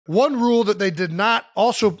One rule that they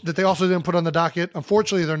also didn't put on the docket.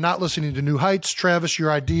 Unfortunately, they're not listening to New Heights. Travis,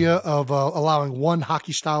 your idea of allowing one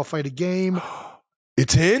hockey style fight a game,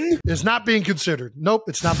 it's in, is not being considered. Nope,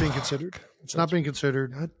 it's not being considered. It's not being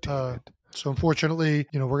considered. So unfortunately,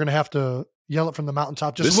 we're gonna have to yell it from the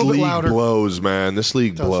mountaintop just a little bit louder. This league blows, man. This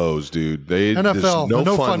league blows, dude. NFL,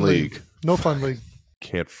 no fun league. No fun league.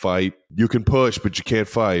 Can't fight. You can push, but you can't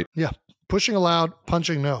fight. Yeah, pushing allowed,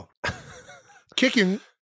 punching no. Kicking.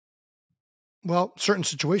 Well, certain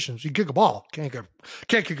situations, you kick a ball, can't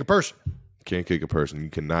kick a person. Can't kick a person. You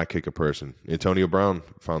cannot kick a person. Antonio Brown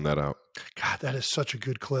found that out. God, that is such a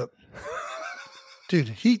good clip. Dude,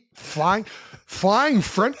 he flying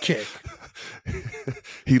front kick.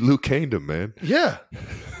 He Luke Caned him, man. Yeah.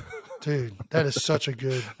 Dude, that is such a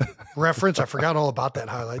good reference. I forgot all about that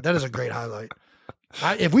highlight. That is a great highlight.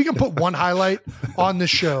 If we can put one highlight on the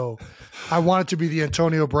show, I want it to be the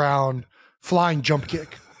Antonio Brown flying jump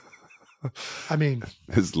kick. I mean,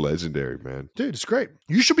 it's legendary, man. Dude, it's great.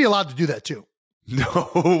 You should be allowed to do that too.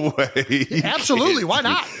 No way. Absolutely. Why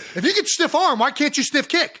not? If you can stiff arm, why can't you stiff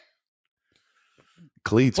kick?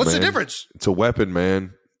 Cleats, What's man. the difference? It's a weapon,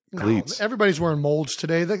 man. Cleats. No, everybody's wearing molds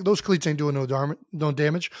today. Those cleats ain't doing no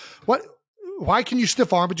damage. What? Why can you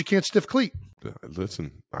stiff arm, but you can't stiff cleat?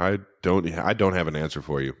 Listen, I don't have an answer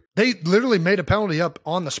for you. They literally made a penalty up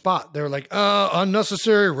on the spot. They were like,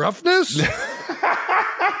 unnecessary roughness?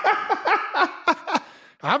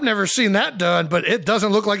 I've never seen that done, but it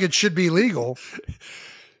doesn't look like it should be legal.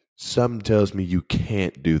 Something tells me you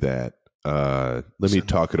can't do that. Let me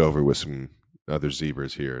talk it over with some other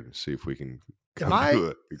zebras here and see if we can come to an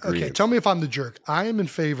agreement. Okay, tell me if I'm the jerk. I am in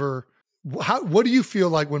favor. What do you feel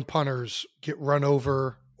like when punters get run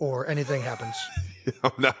over or anything happens?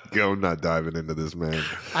 I'm not diving into this, man.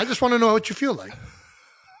 I just want to know what you feel like.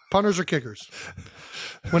 Punters or kickers?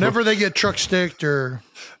 Whenever they get truck sticked or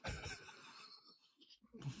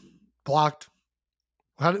blocked,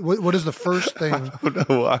 what is the first thing? I don't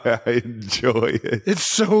know why I enjoy it. It's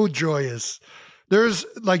so joyous. There's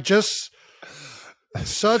like just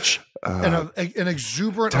such an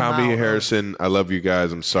exuberant Tommy amount Harrison, I love you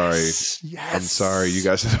guys. I'm sorry. Yes. I'm sorry. You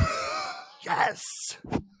guys. Yes.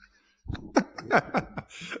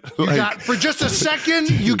 You got, for just a second,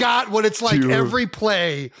 you got what it's like every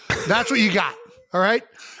play. That's what you got. All right.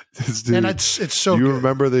 And it's so you good.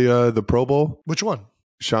 Remember the Pro Bowl? Which one?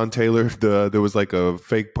 Sean Taylor, there was like a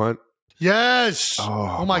fake punt. Yes.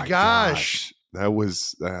 Oh my gosh. That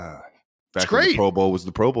was it's great. The Pro Bowl was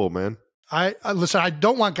the Pro Bowl, man. I listen, I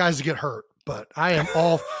don't want guys to get hurt, but I am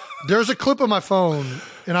all there's a clip on my phone,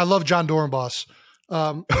 and I love John Dorenbos.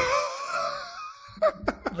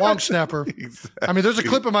 Long snapper. Exactly. I mean, there's a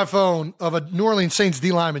clip on my phone of a New Orleans Saints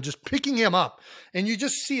D lineman just picking him up, and you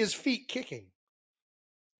just see his feet kicking.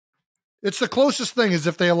 It's the closest thing as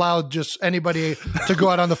if they allowed just anybody to go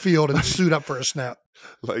out on the field and suit up for a snap.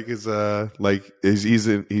 Like he's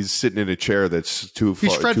sitting in a chair that's too high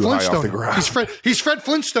off the ground. He's Fred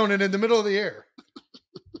Flintstone in the middle of the air.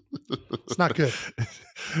 It's not good.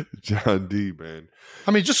 John D, man.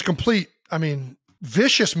 I mean, just complete. I mean,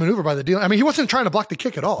 vicious maneuver by the dealer. I mean, he wasn't trying to block the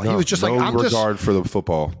kick at all. No, he was just like, I'm regard for the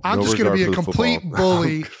football. I'm just going to be a complete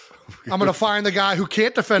bully. I'm going to find the guy who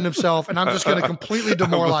can't defend himself, and I'm just going to completely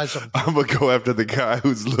demoralize him. I'm going to go after the guy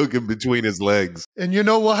who's looking between his legs. And you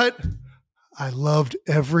know what? I loved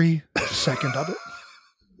every second of it.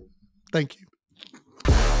 Thank you.